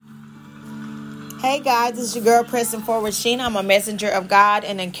Hey guys, this is your girl Pressing Forward Sheena. I'm a messenger of God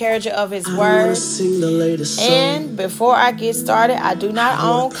and encourager of His Word. And before I get started, I do not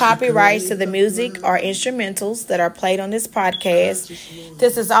own copyrights to the music or instrumentals that are played on this podcast.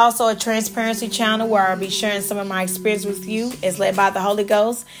 This is also a transparency channel where I'll be sharing some of my experience with you as led by the Holy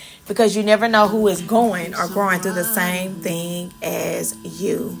Ghost, because you never know who is going or growing through the same thing as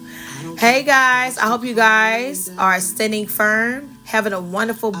you. Hey guys, I hope you guys are standing firm, having a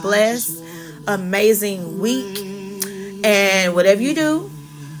wonderful, blessed, amazing week. And whatever you do,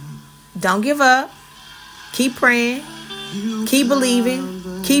 don't give up. Keep praying, keep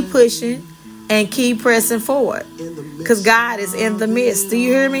believing, keep pushing, and keep pressing forward, because God is in the midst. Do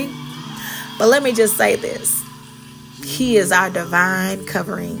you hear me? But let me just say this. He is our divine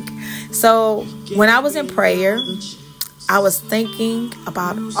covering. So when I was in prayer, I was thinking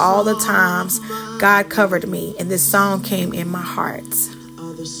about all the times God covered me, and this song came in my heart.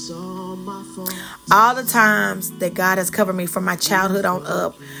 All the times that God has covered me from my childhood on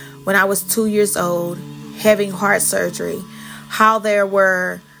up, when I was 2 years old, having heart surgery, how there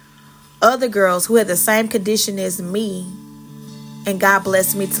were other girls who had the same condition as me, and God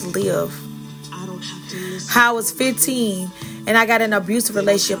blessed me to live. How I was 15 and I got an abusive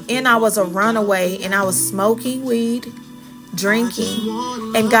relationship, and I was a runaway, and I was smoking weed, drinking,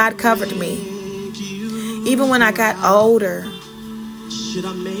 and God covered me. Even when I got older,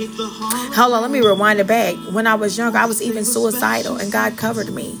 hold on, let me rewind it back. When I was younger, I was even suicidal, and God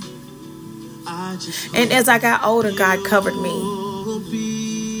covered me. And as I got older, God covered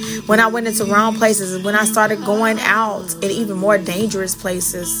me. When I went into wrong places, when I started going out in even more dangerous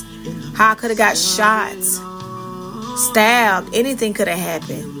places, how I could have got shot, stabbed, anything could have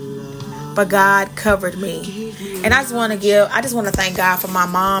happened. But God covered me. And I just want to thank God for my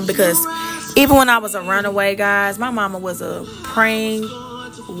mom, because even when I was a runaway, guys, my mama was a praying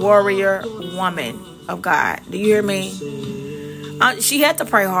warrior woman of God. Do you hear me? She had to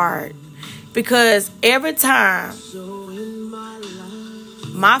pray hard, because every time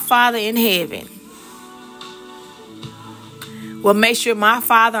my Father in heaven will make sure my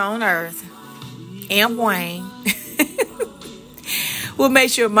Father on earth, M. Wayne, will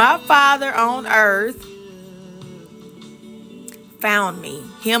make sure my Father on earth found me.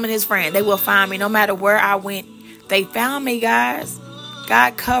 Him and his friend, they will find me no matter where I went. They found me, guys.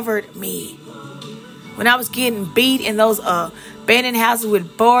 God covered me. When I was getting beat in those abandoned houses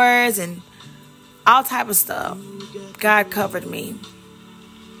with boards and all type of stuff, God covered me.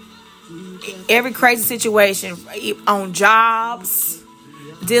 Every crazy situation, on jobs,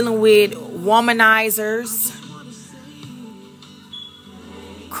 dealing with womanizers,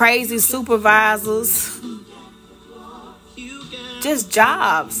 crazy supervisors, just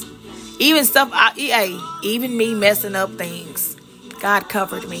jobs, even stuff. Even me messing up things, God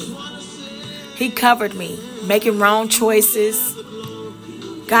covered me. He covered me. Making wrong choices,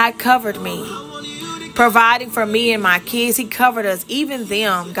 God covered me. Providing for me and my kids, He covered us. Even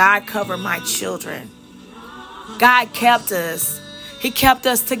them, God covered my children. God kept us. He kept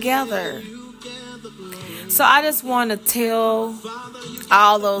us together. So I just want to tell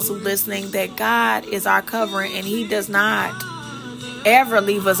all those who are listening that God is our covering, and He does not ever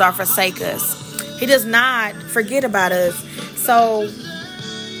leave us or forsake us. He does not forget about us. So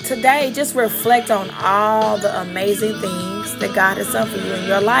today, just reflect on all the amazing things that God has done for you in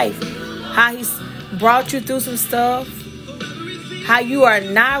your life. How He's brought you through some stuff. How you are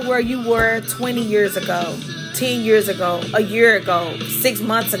not where you were 20 years ago, 10 years ago, a year ago, 6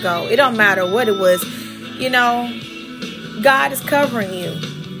 months ago. It don't matter what it was. God is covering you.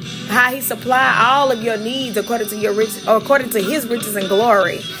 How He supply all of your needs according to your riches, or according to His riches and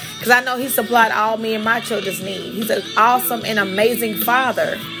glory. Because I know He supplied all me and my children's needs. He's an awesome and amazing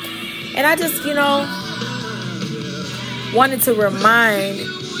Father. And I just, wanted to remind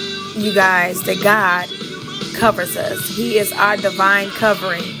you guys that God covers us. He is our divine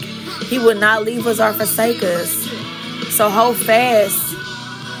covering. He will not leave us or forsake us. So hold fast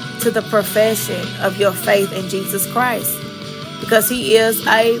to the profession of your faith in Jesus Christ, because He is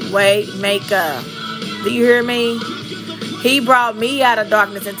a way maker. Do you hear me? He brought me out of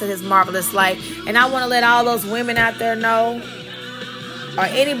darkness into His marvelous light. And I want to let all those women out there know, or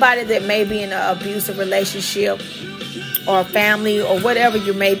anybody that may be in an abusive relationship or family, or whatever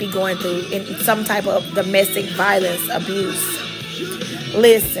you may be going through in some type of domestic violence, abuse.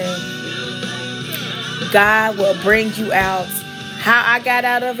 Listen, God will bring you out. How I got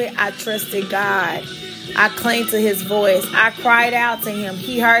out of it, I trusted God. I clinged to His voice. I cried out to Him.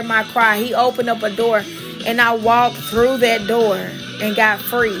 He heard my cry. He opened up a door, and I walked through that door and got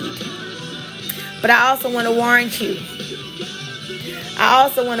freed. But I also want to warn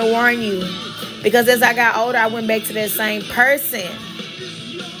you. Because as I got older, I went back to that same person.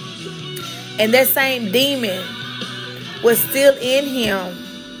 And that same demon was still in him,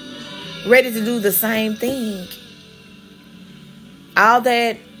 ready to do the same thing. All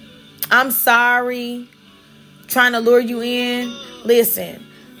that, I'm sorry, trying to lure you in. Listen,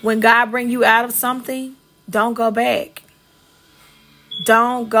 when God brings you out of something, don't go back.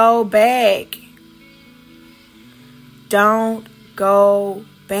 Don't go back. Don't go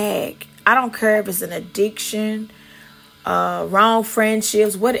back. I don't care if it's an addiction, wrong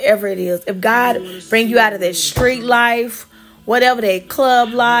friendships, whatever it is. If God bring you out of that street life, whatever that club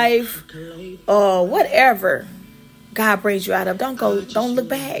life, or whatever God brings you out of, don't look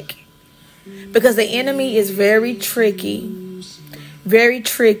back. Because the enemy is very tricky. Very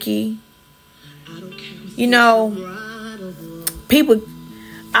tricky. You know, people,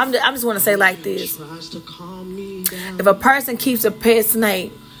 I just want to say like this. If a person keeps a pet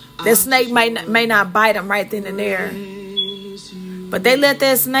snake, that snake may not bite them right then and there. But they let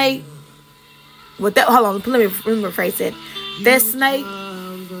that snake, let me rephrase that. That snake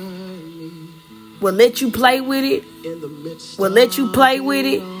will let you play with it,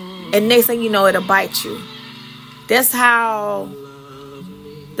 and next thing you know, it'll bite you. That's how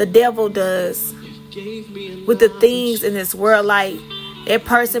the devil does with the things in this world. Like, that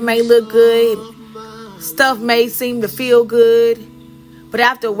person may look good, stuff may seem to feel good, but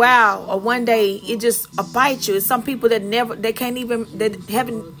after a while or one day, it just bites you. It's some people it's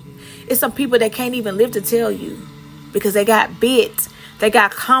some people that can't even live to tell you because they got bit, they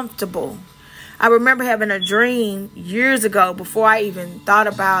got comfortable. I remember having a dream years ago before I even thought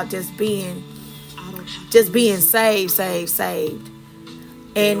about just being saved.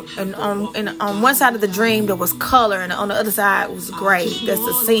 And on one side of the dream there was color, and on the other side was gray. That's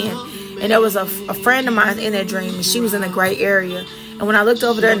the sin. And there was a friend of mine in that dream, and she was in the gray area. And when I looked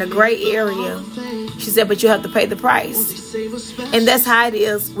over there in the gray area, she said, "But you have to pay the price." And that's how it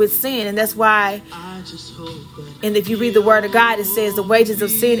is with sin. And that's why, and if you read the word of God, it says the wages of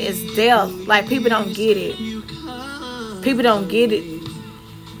sin is death. Like, people don't get it. People don't get it.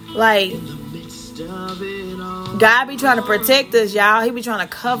 Like, God be trying to protect us, y'all. He be trying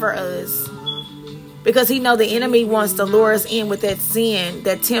to cover us. Because he know the enemy wants to lure us in with that sin,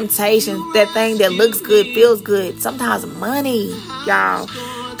 that temptation, that thing that looks good, feels good. Sometimes money, y'all.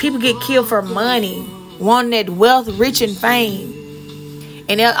 People get killed for money, wanting that wealth, rich, and fame.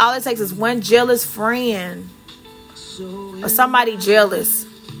 And all it takes is one jealous friend or somebody jealous.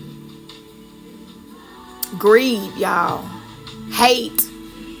 Greed, y'all. Hate.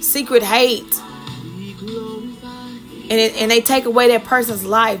 Secret hate. And they take away that person's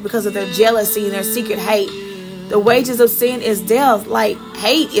life because of their jealousy and their secret hate. The wages of sin is death. Like,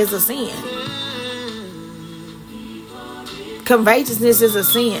 hate is a sin. Covetousness is a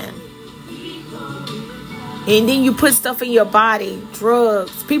sin. And then you put stuff in your body,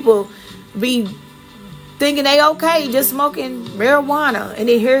 drugs. People be thinking they okay just smoking marijuana. And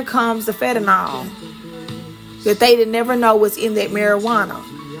then here comes the fentanyl that they didn't never know was in that marijuana.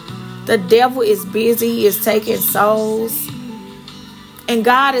 The devil is busy. He is taking souls. And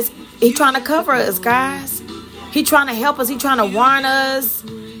God He's trying to cover us, guys. He's trying to help us. He's trying to warn us.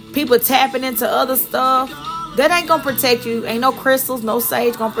 People tapping into other stuff. That ain't going to protect you. Ain't no crystals, no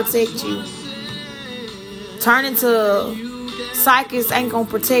sage going to protect you. Turning to psychics ain't going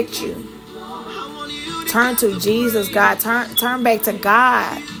to protect you. Turn to Jesus, God. Turn back to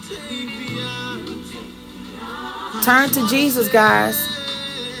God. Turn to Jesus, guys.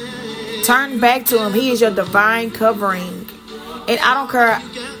 Turn back to him. He is your divine covering. And I don't care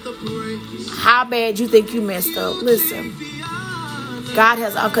how bad you think you messed up. Listen. God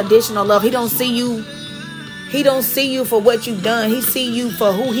has unconditional love. He don't see you for what you've done. He see you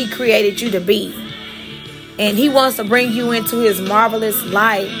for who he created you to be. And he wants to bring you into his marvelous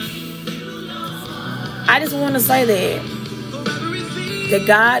light. I just want to say that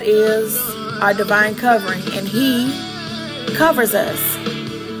God is our divine covering, and he covers us.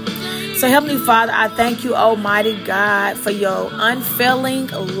 So, Heavenly Father, I thank you, Almighty God, for your unfailing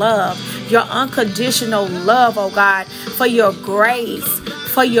love, your unconditional love, oh God, for your grace,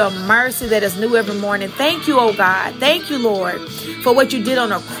 for your mercy that is new every morning. Thank you, oh God. Thank you, Lord, for what you did on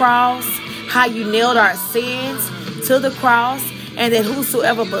the cross, how you nailed our sins to the cross, and that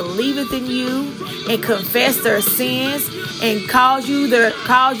whosoever believeth in you and confess their sins and calls you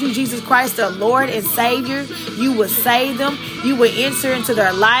Jesus Christ, their Lord and Savior, you will save them. You will enter into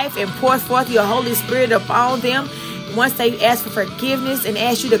their life and pour forth your Holy Spirit upon them. Once they ask for forgiveness and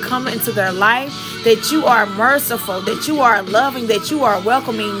ask you to come into their life, that you are merciful, that you are loving, that you are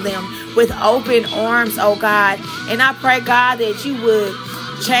welcoming them with open arms, oh God. And I pray, God, that you would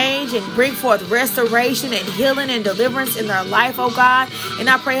change and bring forth restoration and healing and deliverance in their life, oh God. And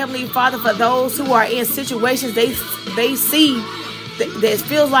I pray, Heavenly Father, for those who are in situations they see that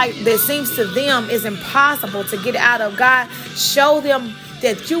feels like, that seems to them is impossible to get out of. God, show them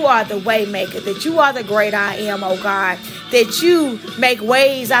that you are the way maker, that you are the great I am, oh God, that you make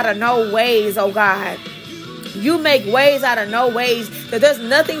ways out of no ways, oh God. You make ways out of no ways, that there's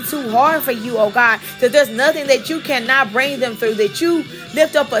nothing too hard for you, oh God, that there's nothing that you cannot bring them through, that you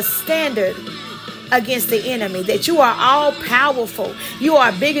lift up a standard against the enemy, that you are all powerful. You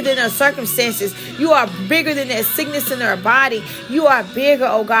are bigger than their circumstances. You are bigger than their sickness in their body. You are bigger,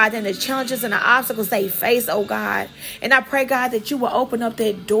 oh God, than the challenges and the obstacles they face, oh God. And I pray, God, that you will open up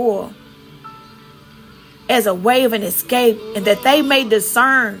that door as a way of an escape, and that they may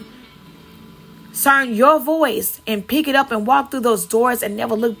discern your voice and pick it up and walk through those doors and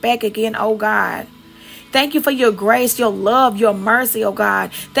never look back again, oh God. Thank you for your grace, your love, your mercy, oh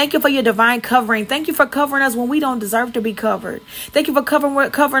God. Thank you for your divine covering. Thank you for covering us when we don't deserve to be covered. Thank you for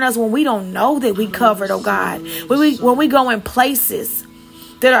covering us when we don't know that we covered, oh God. When we go in places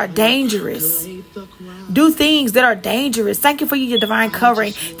that are dangerous, do things that are dangerous. Thank you for your divine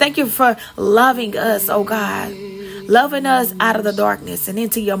covering. Thank you for loving us, oh God. Loving us out of the darkness and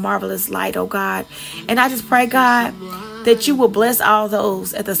into your marvelous light, oh God. And I just pray, God, that you will bless all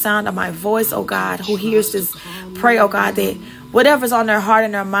those at the sound of my voice, oh God, who hears this prayer, oh God, that whatever's on their heart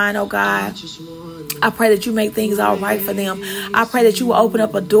and their mind, oh God, I pray that you make things all right for them. I pray that you will open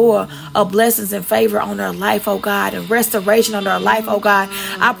up a door of blessings and favor on their life, oh God, and restoration on their life, oh God.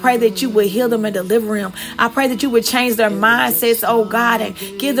 I pray that you will heal them and deliver them. I pray that you would change their mindsets, oh God, and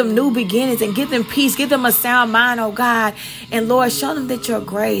give them new beginnings and give them peace. Give them a sound mind, oh God. And Lord, show them that your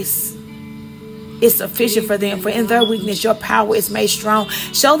grace is sufficient for them, for in their weakness, your power is made strong.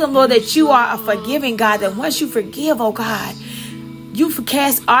 Show them, Lord, that you are a forgiving God, that once you forgive, oh God, you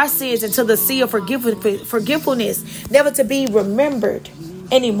cast our sins into the sea of forgetfulness, never to be remembered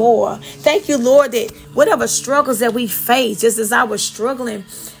anymore. Thank you, Lord, that whatever struggles that we face, just as I was struggling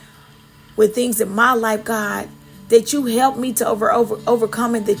with things in my life, God, that you help me to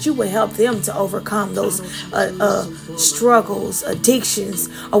overcome, and that you will help them to overcome those struggles, addictions,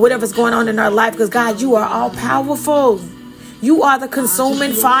 or whatever's going on in our life. Because, God, you are all powerful. You are the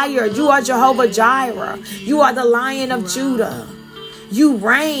consuming fire. You are Jehovah Jireh. You are the Lion of Judah. You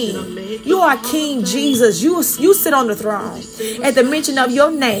reign. You are King Jesus. You sit on the throne. At the mention of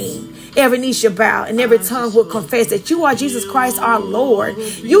your name, every knee shall bow and every tongue will confess that you are Jesus Christ, our Lord.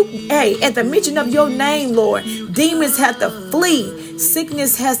 At the mention of your name, Lord, demons have to flee.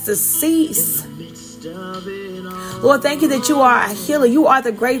 Sickness has to cease. Lord, thank you that you are a healer. You are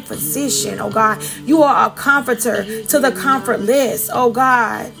the great physician, oh God. You are a comforter to the comfortless, oh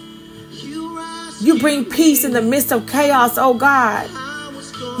God. You bring peace in the midst of chaos, oh God.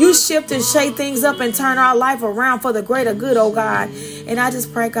 You shift and shake things up and turn our life around for the greater good, oh God. And I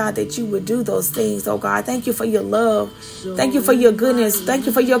just pray, God, that you would do those things, oh God. Thank you for your love. Thank you for your goodness. Thank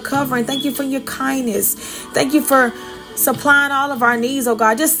you for your covering. Thank you for your kindness. Thank you for supplying all of our needs, oh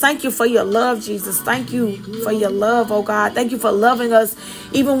God. Just thank you for your love, Jesus. Thank you for your love, oh God. Thank you for loving us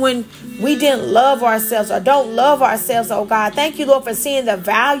even when we didn't love ourselves or don't love ourselves, oh God. Thank you, Lord, for seeing the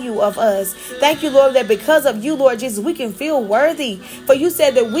value of us. Thank you, Lord, that because of you, Lord Jesus, we can feel worthy. For you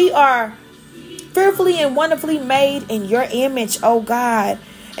said that we are fearfully and wonderfully made in your image, oh God.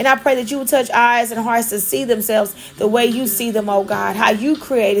 And I pray that you will touch eyes and hearts to see themselves the way you see them, oh God. How you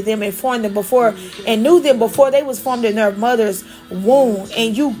created them and formed them before and knew them before they was formed in their mother's womb.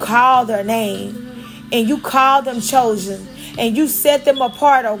 And you called their name and you called them chosen and you set them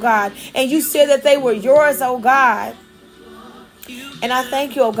apart, oh God. And you said that they were yours, oh God. And I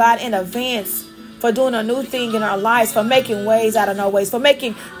thank you, oh God, in advance for doing a new thing in our lives, for making ways out of no ways, for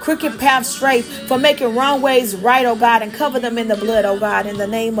making crooked paths straight, for making wrong ways right, oh God, and cover them in the blood, oh God. In the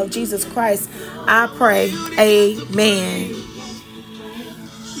name of Jesus Christ, I pray. Amen.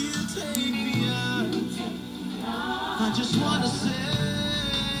 I just want to say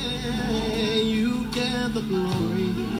you get the glory.